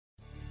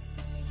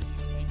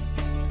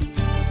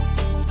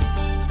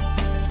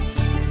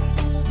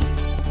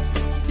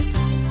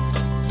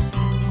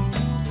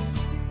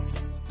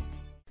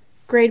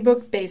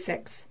Gradebook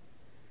Basics.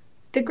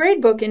 The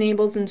Gradebook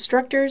enables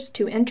instructors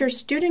to enter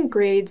student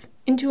grades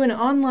into an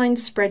online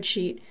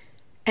spreadsheet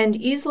and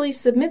easily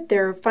submit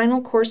their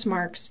final course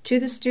marks to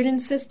the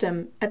student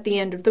system at the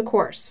end of the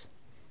course.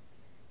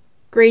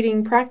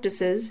 Grading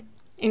practices,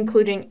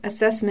 including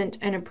assessment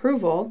and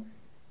approval,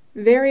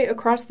 vary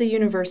across the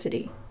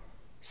university,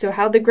 so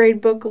how the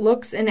Gradebook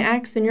looks and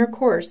acts in your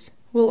course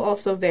will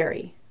also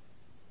vary.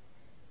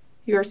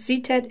 Your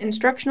CTET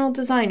instructional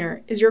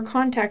designer is your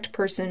contact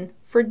person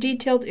for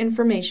detailed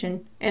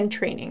information and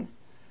training.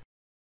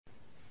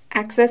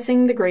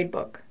 Accessing the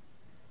Gradebook.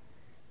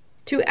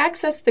 To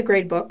access the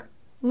Gradebook,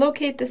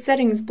 locate the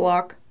Settings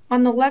block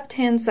on the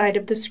left-hand side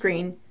of the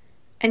screen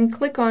and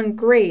click on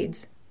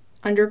Grades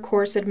under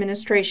Course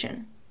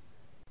Administration.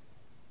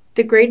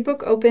 The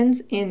Gradebook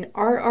opens in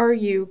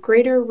RRU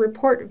Grader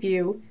Report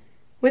view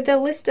with a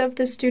list of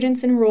the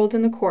students enrolled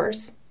in the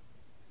course,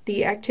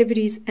 the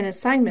activities and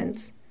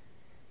assignments,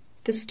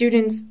 the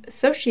students'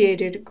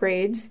 associated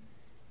grades,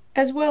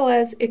 as well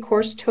as a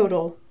course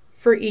total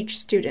for each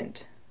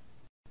student.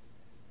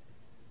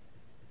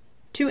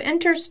 To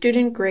enter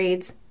student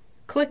grades,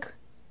 click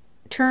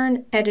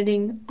Turn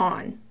Editing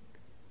On,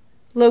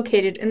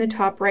 located in the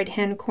top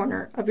right-hand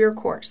corner of your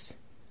course.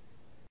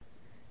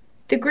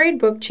 The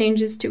Gradebook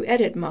changes to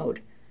Edit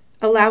mode,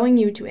 allowing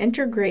you to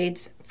enter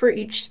grades for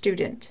each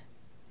student.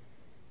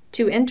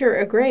 To enter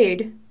a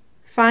grade,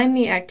 find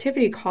the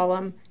activity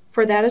column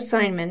for that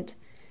assignment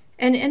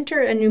and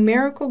enter a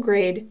numerical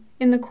grade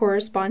in the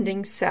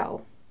corresponding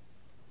cell.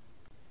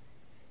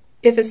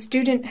 If a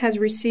student has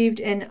received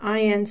an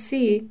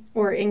INC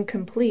or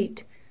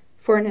incomplete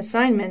for an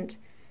assignment,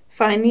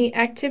 find the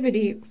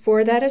activity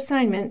for that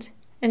assignment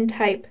and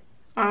type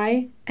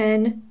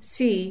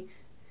INC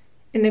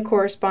in the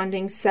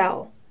corresponding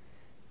cell.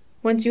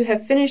 Once you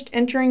have finished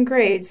entering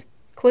grades,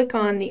 click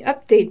on the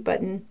Update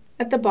button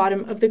at the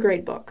bottom of the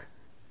Gradebook.